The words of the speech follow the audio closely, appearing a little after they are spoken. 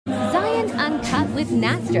and Uncut with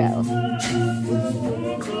Nastro.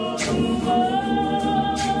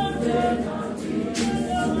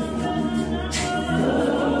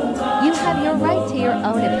 You have your right to your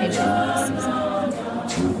own opinion.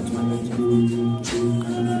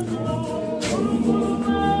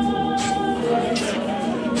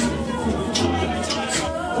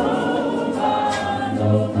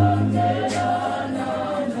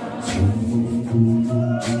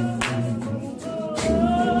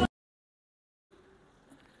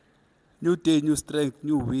 New day, new strength,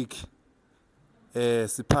 new week.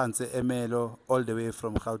 Siphanse Emelo all the way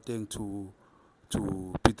from Gauteng to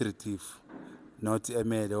Piet Retief. Not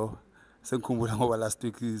Emelo. Sengikhumbula ngoba last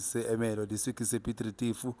week is Emelo, this week is Piet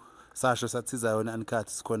Retief. Sasho sathiza yona Uncut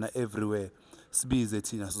sikhona everywhere. Sibize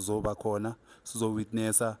thina sizoba khona,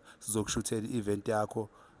 sizowitnessa, sizokushuthela i-event yakho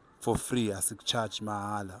for free, asikucharge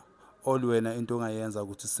mahala. All wena into ongayenza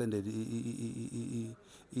ukuthi sendele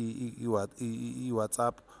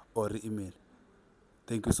i-WhatsApp or email.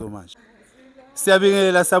 Thank you so much.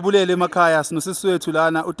 Siyabingelela sabulele emakhaya sinosisi wethu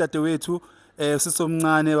lana udadewethu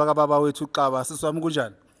sisomncane wakababa wethu uXaba. Siswami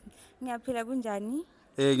kunjani? Ngiyaphila kunjani?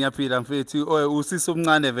 Ngiyaphila mfethu. Usisi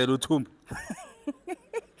omncane vele uThumba.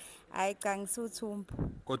 Hayi cha ngisuthumba.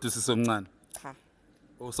 Kodwa usisi omncane. Cha.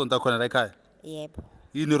 Usonta khona la ekhaya? Yebo.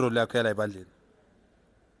 Yini role yakho la ebandleni?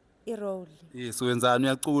 I-role. Yes, wenzani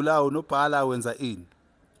uyacula unobhala wenza ini?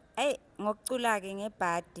 Ngokucula ke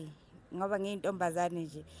ngebhadi ngoba ngiyintombazane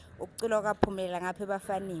nje ukucula kwaphumelela ngapha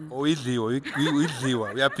ebafanini.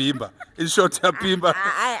 Uyidliwa uyabhimba. In short uyabhimba.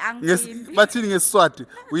 Hayi angibhimbi. Bathini ngeSiswati?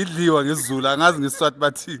 Uyidliwa ngeSizulu angazi ngeSiswati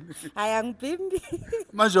bathini. Hayi angibhimbi.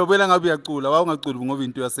 Manje ubela ngabe uyacula wawungaculi ngoba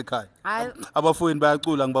into yasekhaya. Hayi abafowini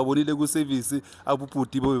bayacula ngibabonile ku service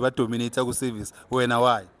abubhudi bobe badominate ku service wena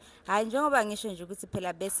why? Hayi njengoba ngisho nje ukuthi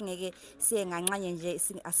phela bese ngeke siye nganqanye nje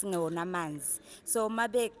asingewona amanzi. So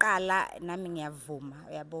mabeqala nami ngiyavuma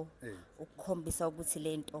yabo ukukhombisa ukuthi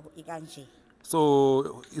lento ikanje.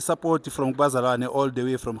 So support from kubazalwane all the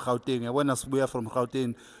way from Gauteng. Yabona sibuya from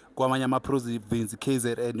Gauteng kwamanye ama province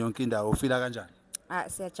KZN yonke indawo ufila kanjani?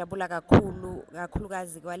 Siyajabula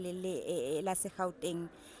kakhulukazi kwalele lase Gauteng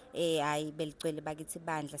hayi belicwele bakithi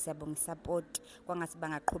bandla siyabonga support kwangathi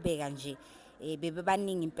bangaqhubeka nje bebe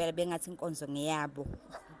baningi impela bengathi inkonzo ngiyabo.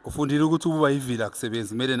 Ufundile ukuthi ububa ivila kusebenza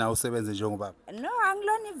kumele nawe usebenze njengobaba. No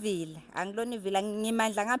angilona ivila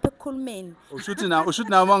ngimandla ngapha ekukhulumeni. Ushuthi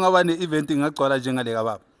nawe mangaba ne-event ngagcwala njengale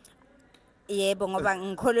kababa. Yebo ngoba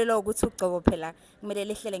ngikholelwa ukuthi uGcobo phela kumele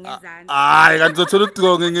lehlele ngezandla. Hayi kanti uzothola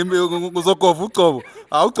uGcobo ngizogova uGcobo.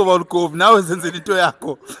 UGcobo uLgovu nawe zenzela into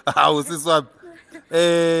yakho. Hawu siswami.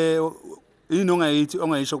 Yini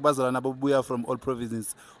ongayisho kubazalwana ababuya from all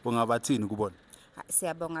provinces ungabathini kubona?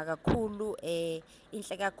 Siyabonga kakhulu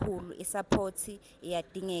inhle kakhulu isupport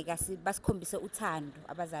iyadingeka basikhombise uthando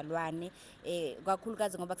abazalwane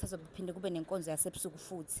kakhulukazi ngoba kusazophinde kube nenkonzo yasebusuku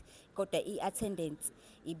futhi kodwa iattendance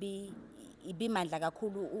ibimandla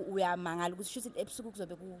kakhulu uyamangala ukuthi shuthi ebusuku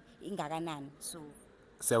kuzobe ingakanani. So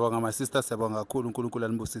siyabonga my sister, siyabonga kakhulu uNkulunkulu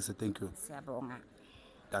anibusise. Thank you. Siyabonga.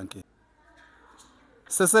 Thank you.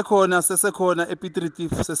 Sesekhona ePiet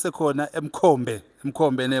Retief, sesekhona emkhombe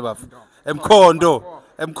nebafu.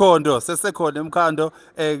 Emkhondo sesekhona emkhando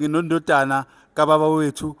nginondodana kababa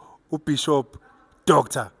wethu uBishop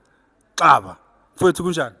Dr. Xaba. Mfowethu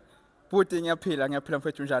kunjani? Futhi ngiyaphila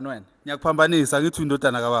mfowethu unjani wena? Ngiyakuphambanisa ngithi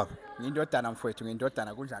indodana kababa. Ngindodana mfowethu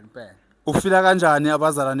ngindodana kunjani impela? Ufila kanjani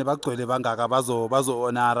abazalwane bagcwele bangaka bazo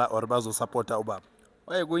honora or bazo supporta ubaba?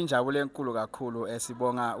 Kuyinjabulo enkulu kakhulu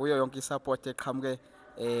sibonga uyo yonke isupport eqhamuke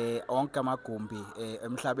onke amagumbi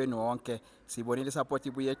emhlabeni wonke. Sibonile isupport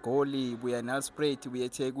ibuye eGoli, ibuye eNelspruit, ibuye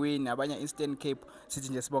eThekwini, abanye Eastern Cape. Sithi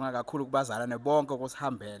nje sibonga kakhulu kubazalwane bonke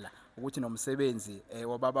okusihambela ukuthi nomsebenzi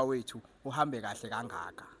wababa wethu uhambe kahle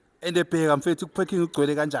kangaka. Endebheka mfethu kupacking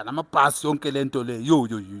ugcwele kanjani amabhasi yonke lento le yo.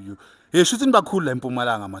 Yesho ukuthi nibakhulu la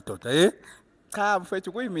eMpumalanga madoda Cha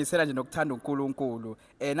mfethu kuyimisela nje nokuthanda uNkulunkulu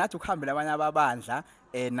nathi ukuhambela abanye ababandla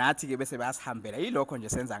nathi ke bese bayasihambela yilokho nje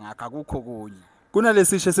senza ngakho akukho kunye.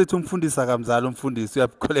 Kunalesisho sethi umfundisa kamzala umfundisi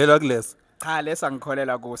uyakholelwa kuleso? Cha leso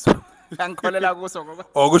angikholela kuso. Angikholela kuso ngoba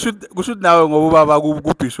kusho nawe ngoba baba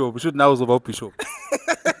kuBishop kusho nawe uzoba uBishop.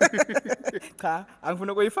 Cha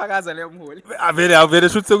angifuna ukuyifakaza leyo mholi. Avele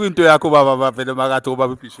shuthi sekuyinto yakho baba vele makathi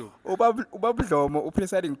ubaba uBishop. Ubaba Dlomo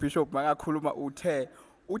upresiding bishop makakhuluma uthe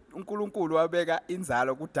uNkulunkulu wabeka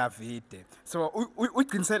inzalo kuDavide. So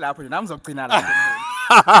uqinisele lapho nje nami ngizogcina lapho.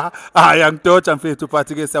 Hayi angidotsha mfethu but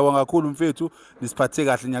ke siyabonga kakhulu mfethu nisiphathe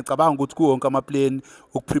kahle ngiyacabanga ukuthi kuwonke ama-plan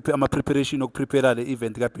ama-preparation okuprepare le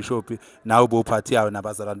event kaBishop nawe bophathi yayo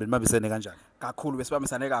nabazalwane beni mabisene kanjani kakhulu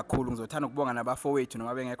besibambisane kakhulu ngizothanda ukubonga nabafowethu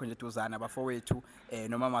noma bengekho nje eduzana abafowethu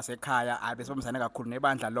noma masekhaya hayi besibambisane kakhulu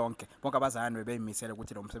nebandla lonke bonke abazalwane bebeyimisela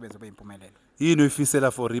ukuthi lo msebenzi ube impumelelo yini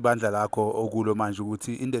uyifisela for ibandla lakho okulo manje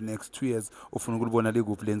ukuthi in the next 2 years ufuna ukulibona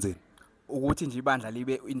likuphi lenzeni ukuthi nje ibandla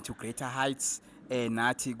libe into greater heights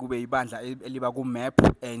nathi kube ibandla eliba ku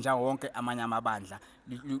map njengo wonke amanye amabandla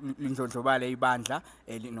lindlondlobale ibandla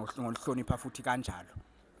ngolihlonipha futhi kanjalo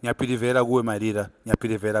ngiyapilivela kuwe my leader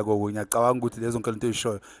ngiyapilivela kuwe ngiyacabanga ukuthi lezo zonke into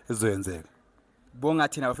ezishoyo ezizoyenzeka bonga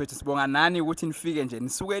thina bafethu sibonga nani ukuthi nifike nje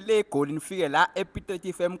nisuke le goal nifike la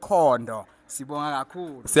ePitori eMkhondo sibonga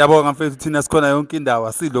kakhulu siyabonga mfethu thina sikhona yonke indawo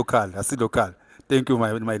asilocal thank you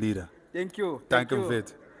my leader thank you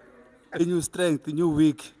mfethu a new strength a new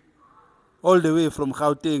week all the way from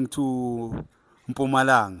Gauteng to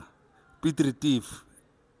Mpumalanga Pitori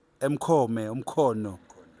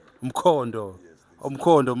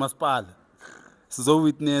Umkhondo masipala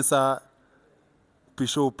sizowitnessa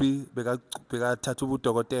Bishop bekathatha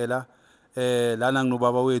ubudokotela lana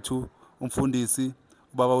nginobaba wethu umfundisi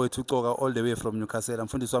ubaba wethu ucoka all the way from Newcastle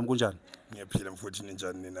mfundisi wami kunjani ngiyaphila mfowethu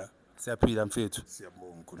ninjani nina siyaphila mfethu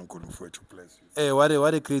siyabonga uNkulunkulu mfowethu bless you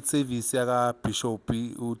what a great service yaka Bishop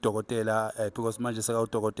udokotela because manje seka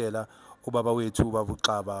udokotela ubaba wethu ubaba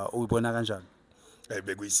uXaba uyibona kanjani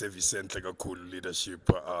bekuyiservice enhle kakhulu leadership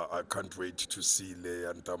I can't wait to see le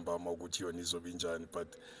yantambama ukuthi yona izobe injani but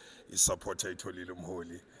isupport ayitholile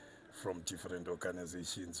umholi from different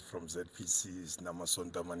organizations from ZPCs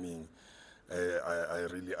namasonto amaningi I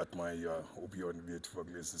really admire ubiyoni bethu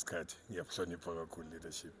kulesi sikhathi ngiyakuhlonipha kakhulu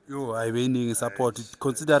leadership yo ayibeningi support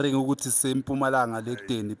considering ukuthi sempumalanga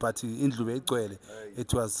lekudeni but indlu beyigcwele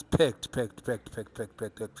it was packed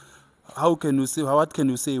what can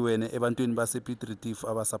you say wena ebantwini basePitori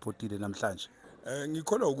abasupportile namhlanje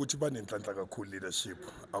ngikholwa ukuthi banenhlanhla kakhulu leadership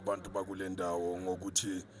abantu bakule ndawo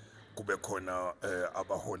ngokuthi kube khona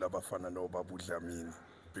abahola abafana noBabudlamini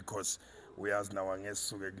because uyazi nawe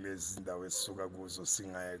ngesuke kulezi ndawo esisuka kuzo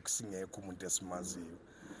singekho umuntu esimaziyo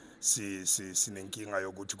sinenkinga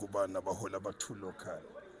yokuthi kuba nabahola abathu local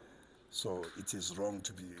so it is wrong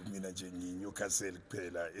to be mina nje ngiNewcastle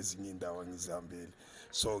kuphela ezinye indawo ngizihambele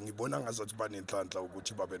so ngibona ngazathi banenhlanhla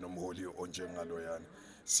ukuthi babe nomholi onjengaloyana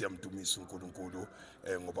siyamdumisa uNkulunkulu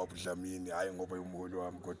ngoba budlamini hayi ngoba umholi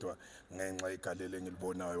wami kodwa ngenxa igalele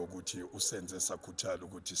ngilibonayo ukuthi usenze sakhuthala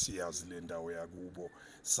ukuthi siyazi le ndawo yakubo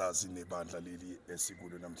sazi nebandla leli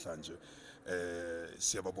esikulo namhlanje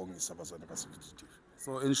siyababongisa abazana basePitori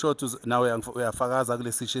so in short nawe uyafakaza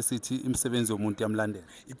kulesisho sithi imisebenzi yomuntu yamlandela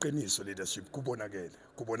iqiniso leadership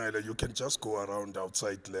kubonakele you can just go around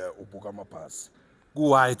outside le ubuka amabhasi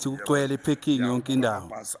ku-white kugcwele ipacking yonke indawo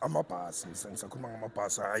amabhasi ngisakhuluma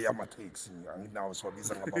ngamabhasi hayi ama-taxi anginawo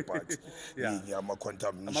siwabiza ngamabhasi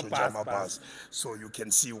ama-quantum ngisho nje amabhasi so you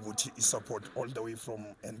can see ukuthi i-support all the way from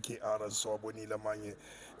NKR siwabonile amanye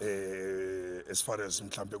as far as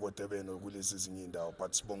mhlambe kodebeno kulezi ezinye indawo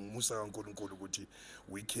but sibonga umusa kaNkulunkulu ukuthi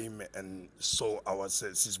we came and saw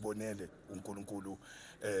ourselves sisibonele uNkulunkulu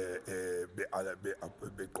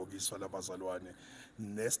beqokiswa labazalwane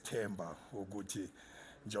nesithemba ukuthi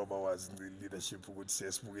njengoba wazi leadership ukuthi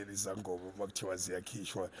siyasibukela izangoma makuthiwa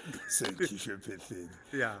ziyakhishwa seyikhishwe ephehleni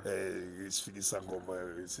isifika isangoma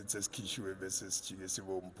sithi esikhishwe bese sijike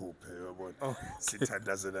sibe umphuphe yabona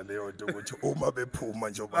sithandazela leyo nto ukuthi uma bephuma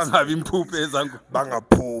njengoba bangabi imphuphe ezangoma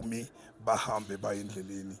bangaphumi bahambe baye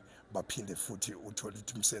endleleni baphinde futhi uthola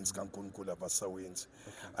ukuthi umsenzi kaNkulunkulu abasawenzi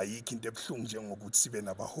ayikho into ebuhlungu njengokuthi sibe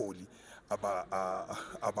nabaholi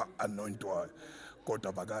aba anointwayo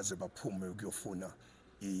kodwa bakaze baphume ukuyofuna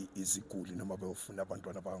iziguli noma bayofuna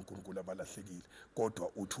abantwana bakaNkulunkulu abalahlekile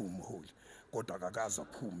kodwa uthi umholi kodwa akakaze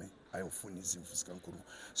aphume ayofuna izimvu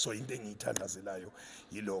zikaNkulunkulu so into engiyithandazelayo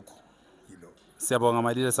yilokho siyabonga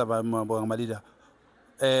malila sababonga malila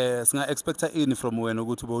singa expecta ini from wena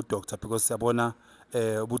ukuthi ube udoctor because siyabona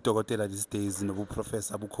ubudokotela these days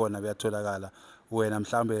nobuprofessor bukhona buyatholakala wena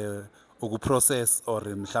mhlambe ukuprocess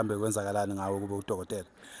or mhlambe kwenzakalani ngawe kube udokotela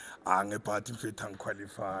angebhathi mfethu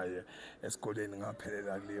angiqualify esikoleni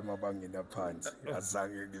ngaphelela kule emabangeni aphansi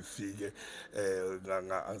azange ngifike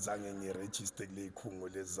azange ngiregister kule ikhungo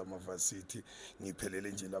lezi zamavarsity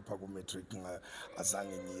ngiphelele nje lapha ku matric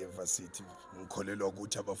azange ngiye varsity ngikholelwa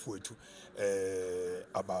ukuthi abafowethu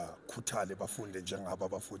abakhuthale bafunde njengaba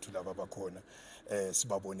abafowethu laba bakhona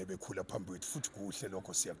sibabone bekhula phambi kwethu futhi kuhle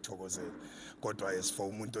lokho siyakuthokozela kodwa as for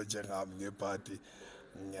umuntu njengami ngebhadi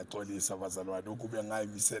Ngiyaxolisa abazalwane ukube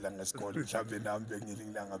ngayimisela ngesikole mhlawumbe nami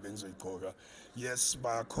bengilinga bengizoyiqhoka. Yes,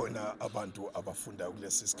 bakhona abantu abafunda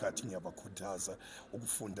kulesi sikhathi ngiyabakhuthaza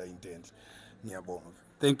ukufunda into enhle. Ngiyabonga.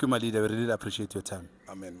 Thank you, my leader. We really appreciate your time.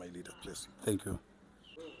 Amen, my leader, please. Thank you.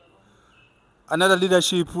 Another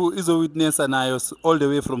leadership who is a witness nayo all the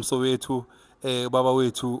way from Soweto, baba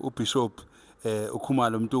wethu uBishop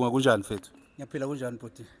uKhumalo Mtunga. Kunjani mfethu? Ngiyaphila kunjani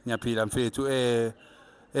bhuti? Ngiyaphila mfethu.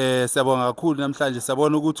 Siyabonga kakhulu namhlanje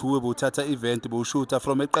siyabona ukuthi uwe buthatha event bushuta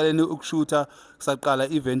from eqaleni ukushuta kusaqala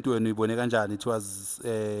event wenu ibone kanjani? It was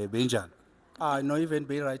benjani? No event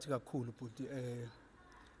be right kakhulu bhuti.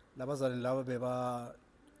 Labazalwane laba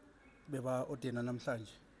beba ordina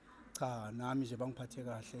namhlanje. Cha nami nje bangiphathe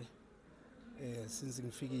kahle. Since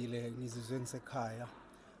ngifikile ngizizwe ngisekhaya.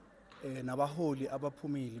 Nabaholi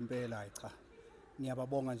abaphumile impela cha.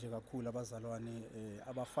 Ngiyababonga nje kakhulu abazalwane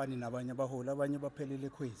abafani nabanye abaholi abanye baphelele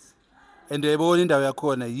quiz. And uyayibona indawo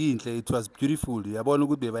yakhona yinhle, it was beautiful. Uyabona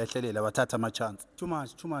ukuthi bebayihlelela bathatha ama chance. Too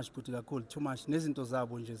much bhuti kakhulu, too much. Nezinto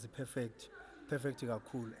zabo nje perfect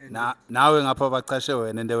kakhulu. Nawe ngapha bachashe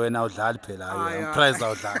wena ende wena udlali phela prize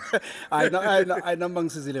awudlali. I namba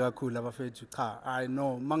ngisizile kakhulu abafethu cha. I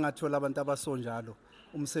know mangathola abantu abasonjalo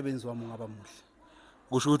umsebenzi wami ungaba muhle.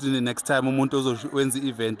 Kusho ukuthi next time umuntu ozowenza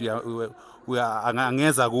event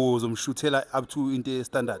angeza kuzo umshuthela up to into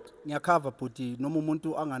standard. Ngiyakhava bhuti noma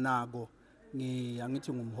umuntu anganako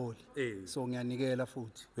ngiyangithi ngumholi. So ngiyanikela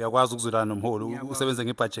futhi. Uyakwazi ukuzwelana nomholi usebenze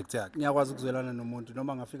ngebudget yakhe. Ngiyakwazi ukuzwelana nomuntu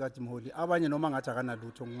noma ngafika athi mholi abanye noma ngathi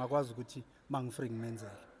akanalutho ngingakwazi ukuthi mangifree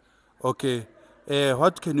ngimenzele. Okay.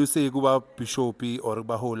 What can you say kuba bishop or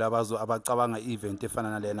kubaholi abacabanga event efana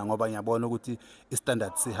nalena ngoba ngiyabona ukuthi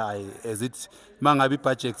i-standard si high as it mangabe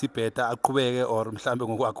i-budget ibeta aqhubeke or mhlambe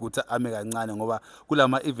ngokwakho ukuthi ame kancane ngoba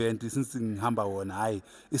kulama event since ngihamba wona hayi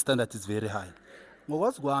i-standard is very high.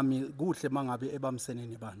 Ngokwazi kwami kuhle mangabe ebamsene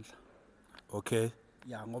nebandla. Okay.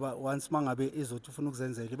 Yeah ngoba once mangabe izothi ufuna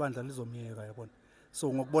ukuzenzela ibandla lizomiyeka yabona.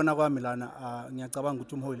 So ngokubona kwami lana ngiyacabanga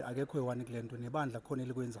ukuthi umholi akekho ewane kulento nebandla khona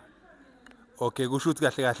elikwenzayo. Okay, kusho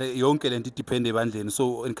ukuthi kahle yonke lento idepend ebandleni.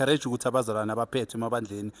 So encourage ukuthi abazalwana abaphethe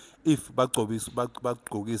emabandleni if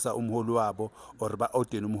bagqokisa umholi wabo or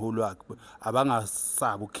ba-ordine umholi wakhe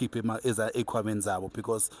abangasabi ukukhipha equipment zabo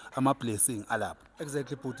because ama blessing alapha.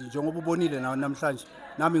 Exactly bhuti njengoba ubonile nawe namhlanje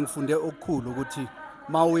nami ngifunde okukhulu ukuthi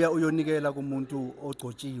mawuya uyonikela kumuntu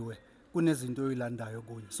ogcotshiwe kunezinto oyilandayo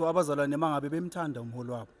kuye. So abazalwane mangabe bemthanda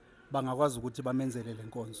umholi wabo bangakwazi ukuthi bamenzele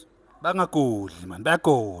lenkonzo. Bangagodli man,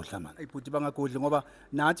 bayagodla man. Bhuti bangagodli ngoba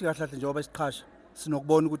nathi kahle kahle njengoba isiqhasha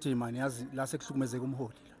sinokubona ukuthi man yazi la sekuhlukumezeka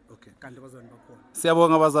umholi. Okay. Kanti abazalwane bakhona.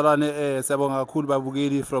 Siyabonga abazalwane siyabonga kakhulu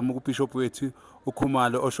babukeli from uBishop wethu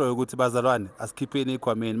uKhumalo oshoyo ukuthi bazalwane asikhipheni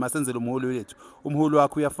ekhwameni masenzele umholi wethu. Umholi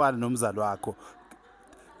wakho uyafana nomzali wakho.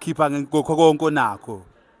 Khipha ngokho konke onakho.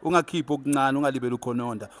 Ungakhipha okuncane ungalibeli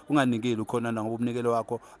ukhononda, unganikeli ukhononda ngoba umnikelo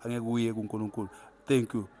wakho angeke uye kuNkulunkulu.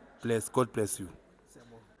 Thank you. God bless you.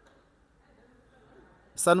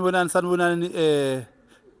 Sanibonani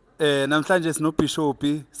namhlanje sino bishop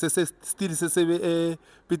still sesebe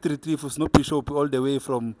Piet Retief sino bishop all the way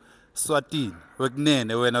from Swatini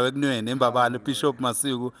wekunene wena wekunene embabane Bishop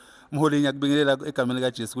Masiku umholi ngiyakubingelela egameni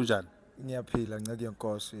lika Jesu kunjani? Ngiyaphila nceke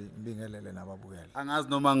yenkosi ngibingelele nababukeli. Angazi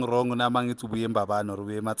noma ngirong noma ngithi ubuye embabane or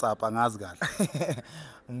ubuye eMatsapa angazi kahle.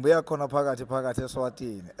 Ngibuya khona phakathi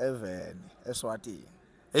eSwatini eSwatini.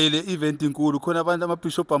 Le event inkulu khona abantu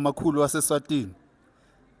amabishop amakhulu waseSwatini.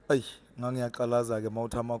 Ngiyaqalaza ke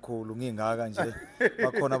mawuthi amakhulu ngingaka nje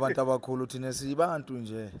bakhona abantu abakhulu thina sibantu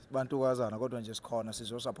nje bantukazana kodwa nje sikhona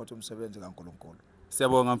sizosupport umsebenzi kaNkulunkulu.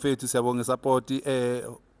 Siyabonga mfethu siyabonga support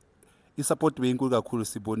isupport beyinkulu kakhulu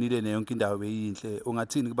sibonile neyonke indawo beyinhle.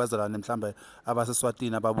 Ungathini kubazalwane mhlamba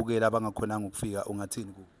abaseswatini ababukela abangakhonanga ukufika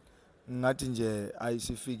ungathini ku? Ngathi nje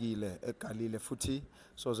ayisifikile eGalile futhi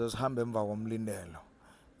soze sihambe emva komlindelo.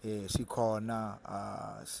 Sikhona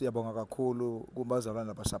siyabonga kakhulu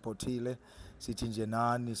kubazalwane abasupportile sithi nje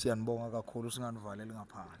nani siyanibonga kakhulu singanivaleli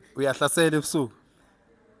ngaphandle. Uyahlasela ebusuku?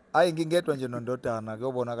 Hayi ngingedwa nje nondodana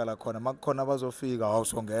kuyobonakala khona makukhona abazofika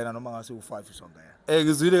awusongena noma ngase u5 usongena.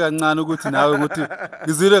 Ngizwile kancane ukuthi nawe ukuthi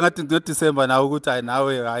ngizwile ngathi ngoDecember nawe ukuthi hayi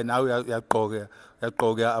nawe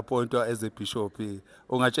uyaqoka appointwa as a bishop.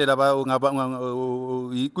 Ungatshela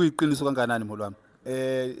kuyiqiniso kanganani mholo wami?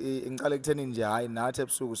 Ngiqale kutheni nje hayi nathi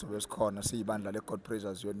ebusuku sobe sikhona siyibandla leGod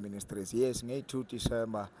Praisers Youth Ministries. Yes nge2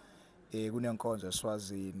 December kunenkonzo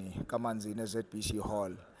eSwazini kaManzini eZBC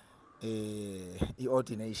Hall.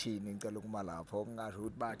 Ordination ngicela ukuma lapho ngingasho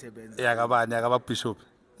ukuthi bathe benze yakabani yakababishop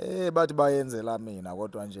bathi bayenzela mina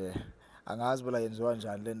kodwa nje angazi bela yenziwa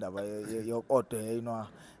njani le ndaba yoordainwa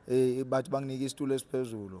bathi banginika isitulo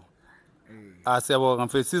esiphezulu Siyabonga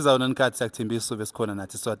mfethu sizawona nikhathi siyakuthembisa besikhona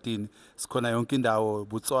nathi eSwatini sikhona yonke indawo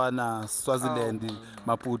Botswana Swaziland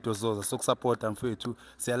Maputo zoza sokusupporta mfethu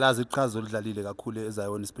siyalazi iqhaza olidlalile kakhulu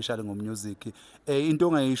ezayona especially ngomusic into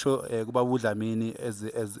ongayisho kuba uDlamini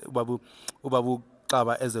ubaba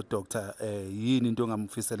Xaba as a doctor yini into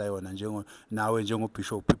ongamfisela yona nawe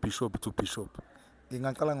bishop to bishop.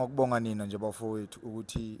 Ngingaqala ngokubonga nina nje bafowethu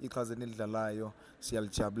ukuthi iqhaza enilidlalayo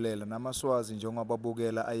siyalijabulela namaswazi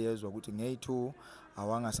njengobabukela ayezwa ukuthi ngey2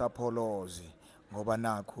 awangasapholozi ngoba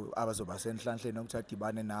nakho abazoba senhlanhleni ukuthi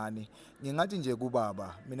adibane nani. Ngingathi nje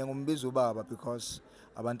kubaba mina ngumbiza ubaba because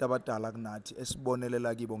abantu abadala kunathi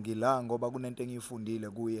esibonelela kibo ngila ngoba kunento engiyifundile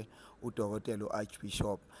kuye udokotela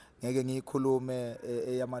uArchbishop. Ngeke ngiyikhulume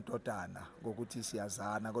eyamadodana ngokuthi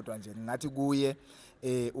siyazana kodwa nje ngathi kuye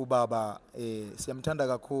ubaba siyamthanda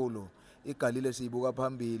kakhulu. IGalile siyibuka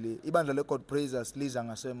phambili ibandla leGod Praisers liza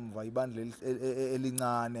ngasemva ibandla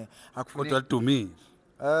elincane kodwa lidumile.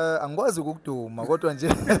 Angikwazi ukuduma kodwa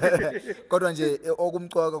nje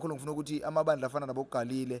okumcoka kakhulu ngifuna ukuthi amabandla afana nabo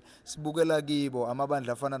Galile sibukela kibo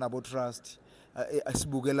amabandla afana nabo Trust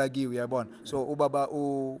asibukela kiwo uyabona. So ubaba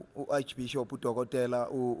uArchbishop udokotela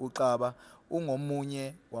uXaba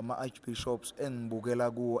ungomunye wama archbishops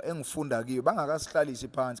engibukela kuwo engifunda kiyo bangakasihlalisi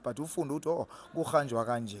phansi but ufunda ukuthi kuhanjwa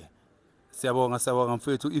kanje. Siyabonga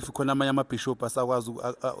mfethu if khona amanye amabishop asakwazi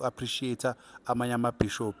appreciate amanye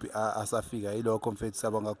amabishop asafika yilokho mfethu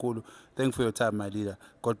siyabonga kakhulu. Thank you for your time my leader.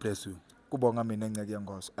 God bless you. Kubonga mina enceke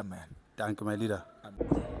yenkosi. Amen. Thank you my leader.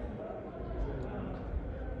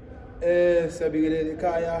 Siyabingelela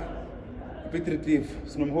ekhaya Petritif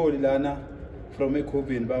sinomholi lana from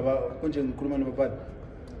eCoven baba konje ngikhuluma nobaba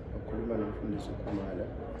ukhuluma nomfundisi uKhamala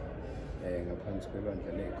ngaphansi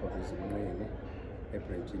kwebandla leCoven izinqeni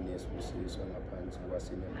ebranchini yesibusiso ngaphansi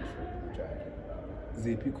kwasina bishop Mtshali.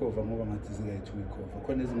 Ziphi ikhova ngoba ngathi zika-2 ikhova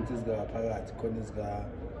khona izinto ezikaphakathi khona ezika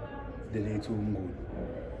delethu umnguni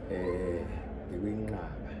ngikuyinqaba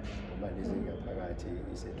ngoba lezi ngaphakathi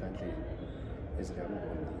isenhlanhleni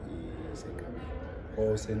ezingamboni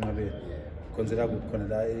isenqabeni. Senqabeni khonzela kuphi khona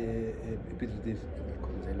la ePetritif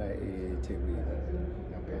khonzela eThekwini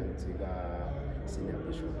ngaphansi ka senior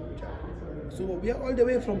bishop Mtshali. So we are all the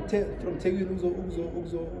way from Thekwini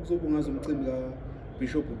ukuzobungaza umcimbi ka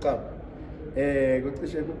Bishop Xaba.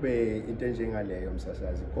 Kucishe kube into enjengaleyo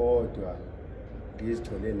umsasazi kodwa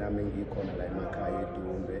ngizithole nami ngikhona la emakhaya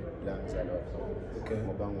eDumbe la ngizalwa khona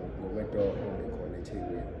ngoba ngokwetoho ngikhona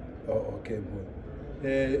eThekwini. Okay mbo.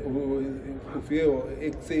 Ufike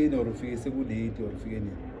ekuseni or ufike sekulate or ufike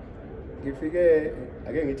nini? Ngifike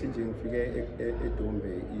ake ngithi nje ngifike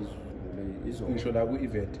eDumbe ngisho la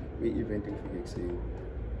ku-event ngifike ekuseni.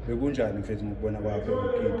 Bekunjani mfethu ngokubona kwakho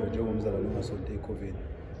into njengomzalwane ongasonti eCoven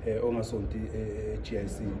ongasonti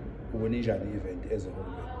eGIC ubone njani i-event as a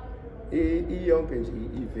whole? Iyonke nje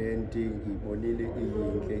i-event ngibonile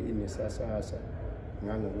iyinhle inesasasa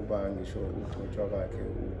ngangokuba ngisho ukugcotshwa kwakhe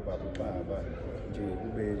ubaba uXaba nje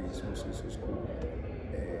kube isibusiso esikhulu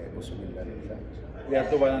osukwini lanamhlanje.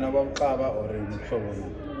 Uyahlobana nababa uXaba or umhlobo na?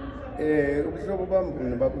 Ubuhlobo bami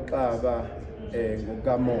nobaba uXaba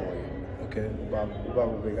ngokamoya. Okay. Ubaba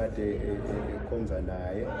ubekade ekhonza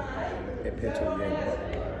naye ephethe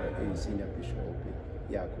yena senior bishop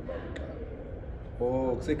yakho baba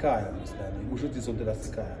uXaba. Kusekhaya msitani kusho ukuthi isonto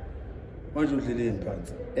lasekhaya manje udleleni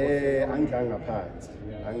phansi?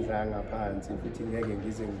 Angidlanga phansi futhi ngeke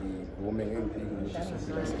ngize ngivume ngengifike ngisho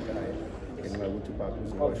lasekhaya ngenxa yokuthi ubaba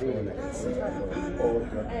uzoshona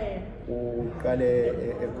kodwa uqale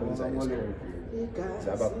ekhonza esikoleni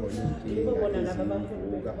zaba khona inkinga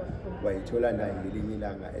ezivuka wayithola naye ngelinye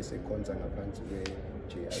ilanga esekhonza ngaphansi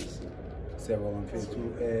kwe-GIC. Siyabonga mfethu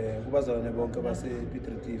kubazalwane bonke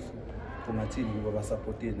basePetritif ungathini kuba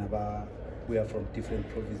basupportile nababuya from different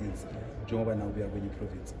provinces njengoba nawe ubuya kwenye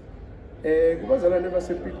province? Kubazalwane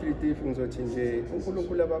basePetritif ngizothi nje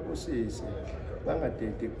uNkulunkulu ababusise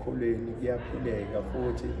bangadede ekukholweni kuyaphileka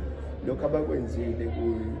futhi lokho abakwenzile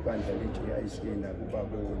kubandla leGIC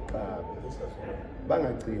nakubaba uXaba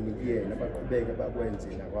bangagcini kuyena baqhubeke bakwenze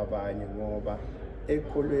nakwabanye ngoba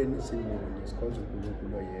ekukholweni simunye sikhonza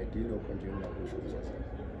uNkulunkulu oyedwa ilokho nje engakusho umsasazi.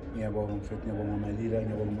 Ngiyabonga mfethu ngiyabonga my leader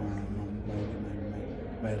ngiyabonga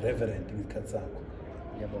my reverend ngikhathi sakho.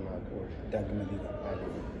 Ngiyabonga kakhulu. Thank you my leader.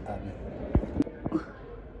 Amen.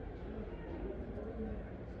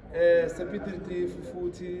 sePetritif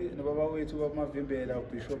futhi nobaba wethu bamavimbela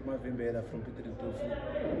uBishop Mavimbela from Petritif.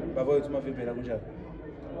 Baba wethu Mavimbela kunjani?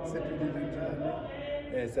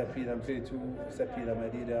 Siyaphila mfethu siyaphila my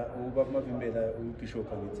leader. Ubaba Mavimbela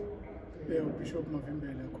uBishop wethu. uBishop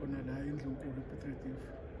Mavimbela khona la endlunkulu ePetritif.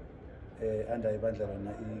 Anda ibandla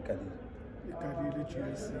lana iGalile. iGalile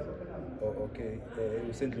GIC. Oh, okay.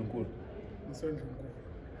 Usendlunkulu. Ngisendlunkulu.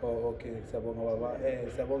 Oh, okay. Siyabonga baba.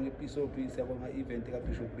 Siyabonga iBishop, siyabonga event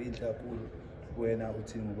kaBishop Benhle kakhulu. Wena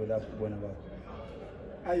uthini ngokwelapha ubona bakho?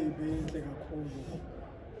 Ayibinhle kakhulu.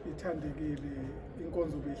 Ithandekile,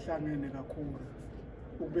 inkonzo behlangene kakhulu.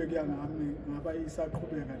 Ukubeka ngami ngaba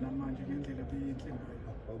isaqhubeka namanje ngendlela beyinhle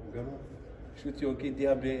ngayo. Shuthi yonke into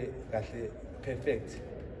ihambe kahle perfect.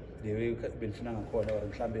 Lewe benifuna ngakhona or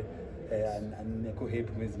mhlambe anekho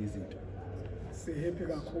happy ngezinye izinto. Si happy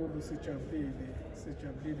kakhulu,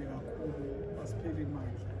 sijabulile kakhulu, asipheli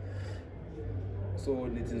manje. So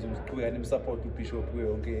nithi nizomqhubeka nimsupport uBishop kuyo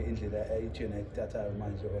yonke indlela ayitshena ayithathayo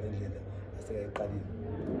manje or indlela asekayiqalile.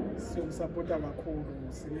 Siyomsupporta kakhulu,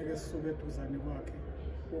 singeke sisuke eduzane kwakhe.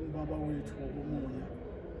 Ungibaba wethu womoya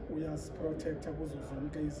uyasiprotecta kuzo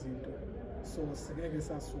zonke izinto, so singeke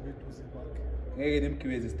sasuke eduze kwakhe. Ngeke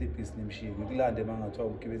nimgibeze istepisi nimshiye, ngikulande mangathiwa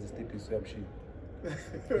umgibeze istepisi uyamshiya.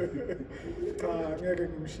 Cha, ngeke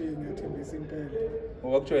ngimshiye, ngiyathembisa impela.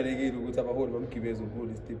 Ngoba kujwayelekile ukuthi abaholi bamgibeze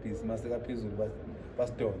umholi istepisi mase kaphezulu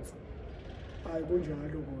basidonsa. Hayi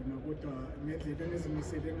kunjalo kona, kodwa ngendlela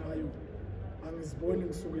engizimisele ngayo angiziboni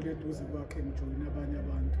ngisukile eduze kwakhe ngijoyina abanye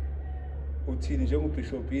abantu. Uthini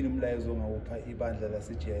njengobishop yini umlayezo ongawupha ibandla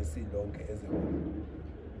lase-GIC lonke ezeholo?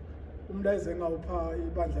 Umlayezo engawupha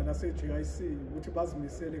ibandla lase-GIC ukuthi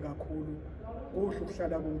bazimisele kakhulu. Kuhle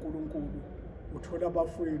ukuhlala kuNkulunkulu, uthola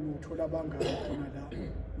abafowenu, uthola abangani khona la,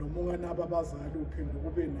 noma unganabo abazali uphinde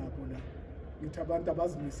kube nabo la. Ngithi abantu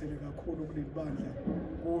abazimisele kakhulu kuleli bandla,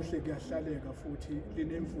 kuhle kuyahlaleka futhi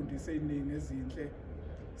linemfundiso eziningi ezinhle.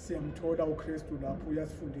 Siyamthola uKristu lapho,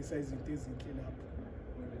 uyasifundisa izinto ezinhle lapho.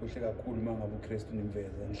 Kuhle kakhulu mangabe uKristu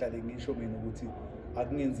nimveza. Ngihlale ngisho mina ukuthi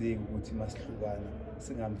akungenzeki ukuthi masihlukana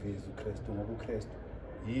singamvezi uKristu, ngoba uKristu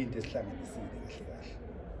yinto esihlanganisile kahle kahle.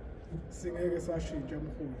 Singeke sashintsha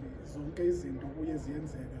mkhulu, zonke izinto kuye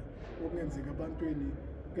ziyenzeka, okungenzeka abantweni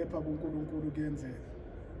kepha kuNkulunkulu kuyenzeka.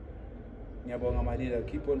 Ngiyabonga Malila,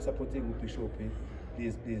 keep on supporting uBishop,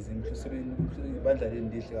 please. Ibandla leni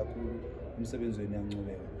lihle kakhulu, umsebenzi wenu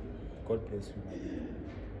uyancubeka. God bless you Malila.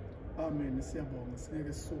 Amen. Siyabonga,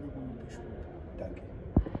 singeke sisuke kuBishop. Thank you.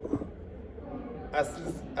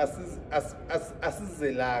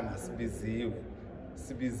 Asizelanga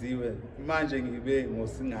sibiziwe manje ngibe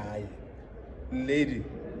ngosingaye. Lady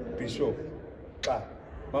Bishop xa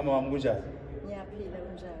mama wami kunjani? Ngiyaphila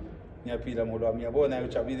kanjani? Ngiyaphila ngolwami, ngiyabona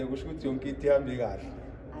ujabulile kusho ukuthi yonke into ihambe kahle.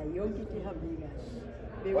 Hayi yonke into ihambe kahle.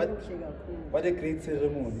 Bekuhle kakhulu. What a great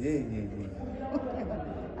ceremony. Yeah.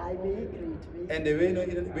 Hayi be-great. And the way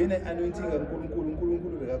anointing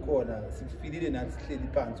kaNkulunkulu bekakhona, sifilile nathi sihleli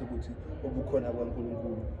phansi ukuthi obukhona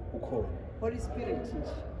kwaNkulunkulu ukhona. Holy Spirit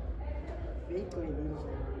nje. Beyigcwele nje.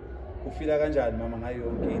 Ufila kanjani mama ngayo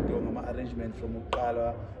yonke into ngama-arrangement from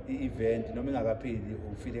uqala i-event noma ingakapheli,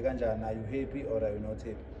 ufile kanjani? Are you happy or are you not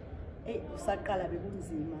happy? Usaqala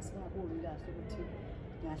bekunzima, singaboni kahle ukuthi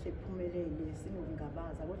ngahle kuphumelele,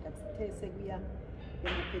 sinokungabaza, kodwa sithe sekuya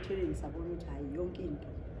emaphethelweni sabona ukuthi hayi yonke into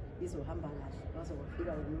izohamba kahle,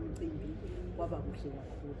 bazofika umcimbi kwaba kuhle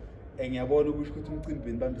kakhulu. Ngiyabona ukusho ukuthi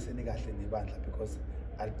umcimbi nibambisene kahle nebandla because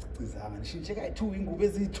alicicizanga nishintshe kayi-2 ingubo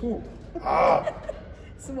ezi-2.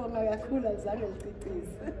 Sibonga kakhulu azange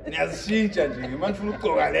licicize. Niyazishintsha nje, manje ufuna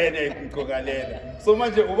ukugqoka lena. So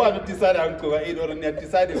manje ubani udecide ukugqoka ini or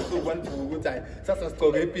niyadecide usuku wanivuka ukuthi hayi sasa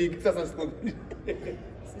sigqoke ipink, sasa sigqoke.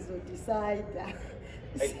 Sizodecide.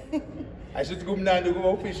 Ashuthi kumnandi kuba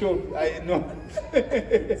uBishop, I know.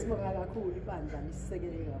 Sibonga kakhulu ibandla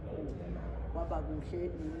lisisekele kakhulu. Kwaba kuhle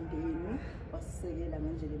nomndeni wasisekela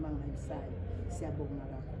ngendlela emangalisayo. Siyabonga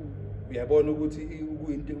kakhulu. Uyabona ukuthi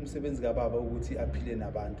kuyinto umsebenzi kaBaba ukuthi aphile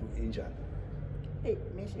nabantu enjani.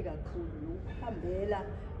 Mihle kakhulu ukuhambela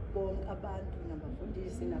bonke abantu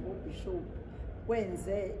nabafundisi naboBishop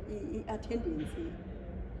kwenze i-attendance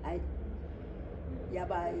hayi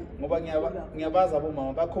yabayi. Ngoba ngiyabaza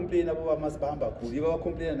abomama bacomplain abobaba masibahamba kakhulu, yiba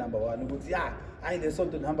bacomplain number 1 ukuthi hayi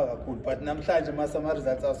lesonto nihamba kakhulu, but namhlanje ama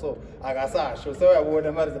results aso akasasho. Sewuyabona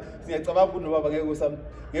ama siyacabanga ukuthi nobaba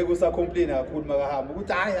ngeke usacomplain kakhulu makahamba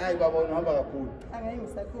ukuthi hayi baba unahamba kakhulu. Angeke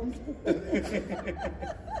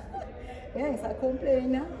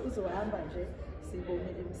ngisacomplaina, uzohamba nje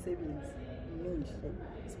sibonele imisebenzi mihle.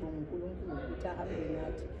 Sibonga uNkulunkulu ukuthi ahambe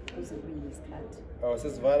nathi kuze kube isikhathi.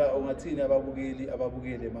 Sesivala ungathini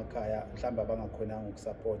ababukeli emakhaya mhlawumbe abangakhonanga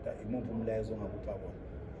ukusupporta, imuphi umlayezo ongakupha bona?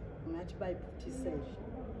 Ngathi bayiphuthisele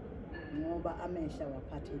ngoba amehla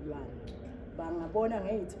waphathelwana. Bangabona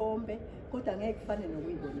ngezithombe kodwa ngeke kufane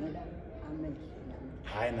nokuyibonela amehla.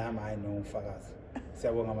 Hayi nami nomfakazi.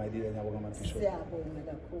 Siyabonga Malila, ngiyabonga amaBishop. Siyabonga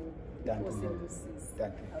kakhulu. Thank you.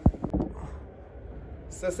 Thank you.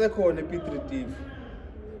 sesekhona ePitritif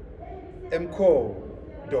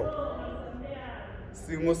emkhodo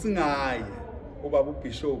singo singaye ubaba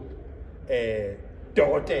uBishop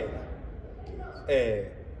dokotela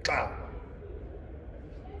xa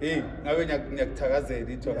ngabe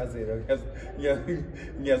ngiyakuthakazela ithakazela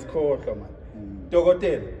ngiyazikhohlwa man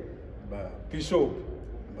dokotela Bishop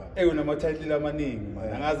unama title amaningi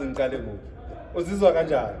man angazi ngiqale kuphi uzizwa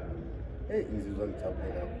kanjani ngizizwa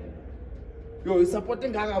ngijabule kakhulu yo support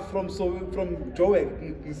engaka from Joburg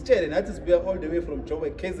ngisitshele nathi sibuya all the way from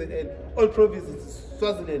Joburg KZN all provinces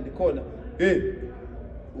Swaziland khona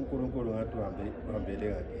uNkulunkulu ngathi uhambele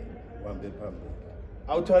ngake uhambe phambili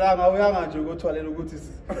awutholanga uyanga nje ukutholela ukuthi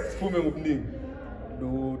siphume ngobuningi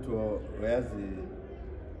lutho uyazi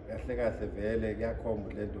kahle kahle vele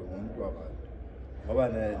kuyakhomba lento ngumuntu wabantu ngoba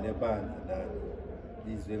nebandla nalo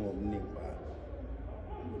lizwe ngobuningi balo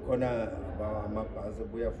khona amabhasi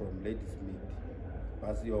abuya from Ladysmith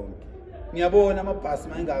basi yonke ngiyabona amabhasi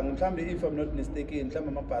mangaka mhlambe if I'm not mistaken mhlambe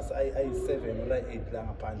amabhasi ay7 or ay8 la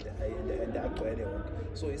ngaphandle and agcwele wonke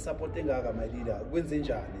so isupport engaka my leader kwenze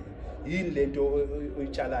njani yini lento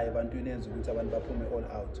oyitshalayo ebantwini yenza ukuthi abantu baphume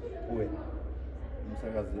all out kuwena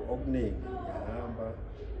umsakazi okuningi ngihamba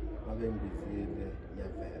abe ngibizile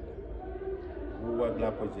ngiyavela kuwa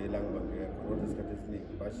lapho nje la ngibambeka khona isikhathi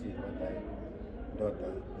esiningi bashilo bathi ndoda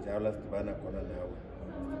njalo sidibana khona nawe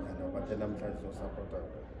sidibana bathe namhlanje uzosupporta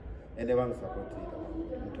ende bangisupportile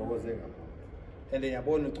ngithokoze kakhulu ende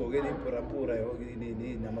ngiyabona ugcokela impurampura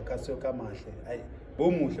namakhasi yokamahle ayi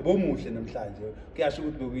bomuhle namhlanje kuyasho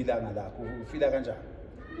ukuthi bekuyilanga lakho ufila kanjani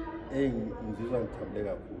ngizizwa ngijabule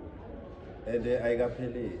kakhulu ende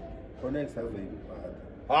ayikapheleli khona ngisazoyibhala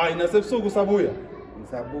hayi nasebusuku sabuya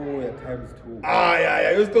ngisabuya times 2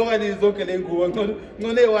 hayi usigcoka zonke le ngubo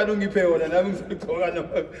ngcone one ungiphe yona nami ngizogcoka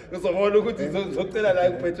ngizobona ukuthi ngizocela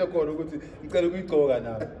la kuphethe khona ukuthi ngicela ukuyigcoka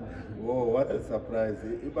nami what a surprise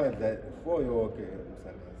ibandla for yonke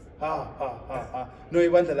umsakazi no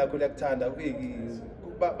ibandla lakho liyakuthanda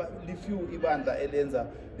lifiw ibandla elenza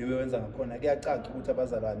liwenza ngakhona kuyacaca ukuthi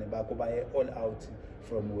abazalwane bakho baye all out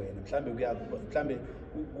from wena mhlambe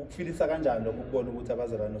ukufilisa kanjani lokho ukubona ukuthi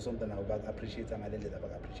abazalwane nosonto nabo bak-appreciate ngalendlela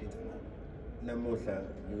bak-appreciate ngayo namuhla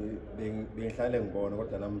bengihlale ngibona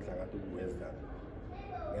kodwa namhla kade ukuweza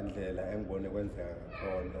ngendlela engibone kwenzeka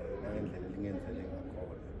ngakhona nangendlela elingenzele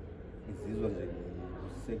ngakhona ngizizwa nje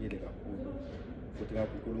ngisekile kakhulu futhi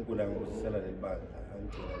ngathi uNkulunkulu angibusisela leli bandla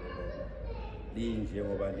angigcina lona linje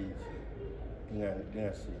ngoba linje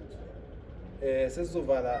lingashintshi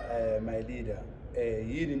sesizovala my leader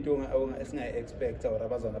yini into esingayi-expecta or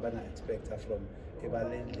abazwana abanga-expecta from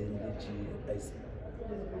ebalendleni le-GIC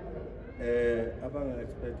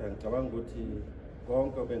abanga-expecta ngicabanga ukuthi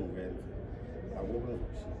konke bengikwenza akukho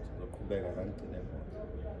ngizokushintsha ngizoqhubeka la ngigcine khona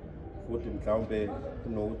futhi mhlawumbe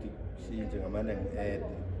kunokuthi kushintshe ngamane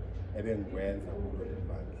ngi-ede ebengikwenza kulo le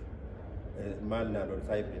bandla imali nalo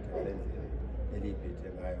lisayiphethe ngale ndlela eliyiphethe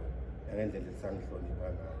ngayo nangendlela elisangihlonipha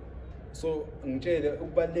ngayo so ngitshele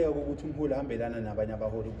ukubaluleka kokuthi umholi ahambelana nabanye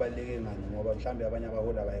abaholi kubaluleke ngani ngoba mhlambe abanye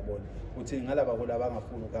abaholi abayibona ukuthi ngalabaholi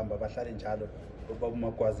abangafuni ukuhamba bahlale njalo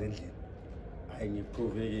babumagwazi endlini hayi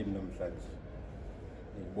ngiprove kimi namhlanje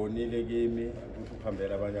ngibonile kimi ukuthi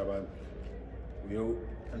uhambela abanye abantu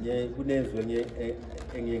kunezwe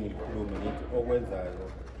engiye ngikhulume ngithi okwenzayo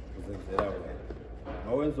uzenzela wena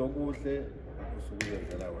mawenza okuhle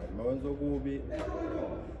usukuzenzela wena mawenza okubi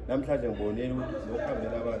namhlanje ngibonile ukuthi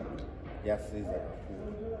nokuhambela abantu yasiza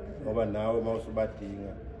kakhulu ngoba nawe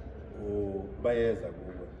mawusubadinga bayeza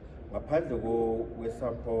kuwe ngaphandle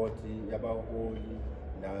kwesupport yabaholi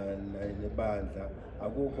nebandla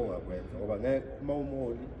akukho ngakwenza ngoba ngeke uma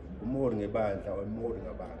umholi ngebandla umholi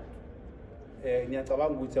ngabantu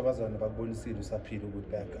ngiyacabanga ukuthi abazalwane bakubonisile usaphila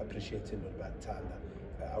ukuthi bayak-appreciate lo bakuthanda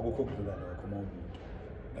akukho kudlula lokho uma umuntu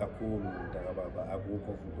kakhulu mntakababa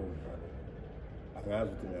akukho futhi okudlala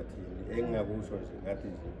angazi ukuthi ngathini engingakusho nje ngathi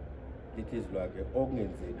nje lithi izwi lakhe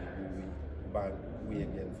okungenzeki kuwi abantu kuye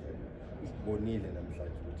kuyenzeka usibonile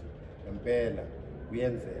namhlanje ukuthi ngempela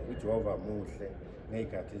kuyenzeka uJehova muhle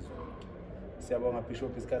ngey'khathi zonke siyabonga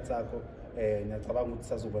Bishop isikhathi sakho ngiyacabanga ukuthi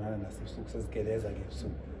sazobonana nasebusuku sezigeleza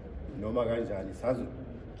ngebusuku noma kanjani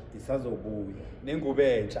isazobuya nengubo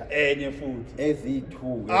entsha enye futhi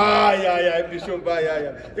ezithuke hayi Bishop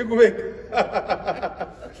ingube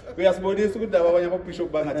uyasibonisa ukuthi laba abanye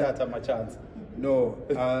ababishop bangathatha ama chance no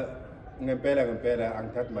ngempela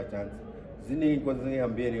angithathi ama chance ziningi inkonzo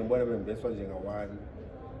engihambile ngibona bembeswa nje ngawani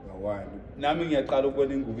nami ngiyaqala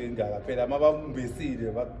ukubona ingubo engaka phela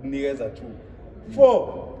mabambesile bakunikeza 4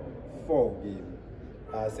 kimi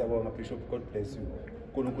siyabonga Bishop, God bless you.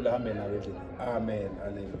 uNkulunkulu ahambe nawe endleleni. Amen.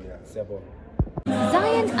 Hallelujah. Siyabonga.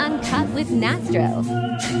 Zion Uncut with Nastro.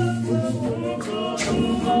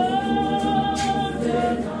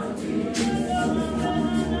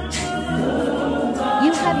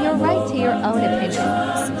 You have your right to your own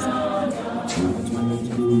opinions.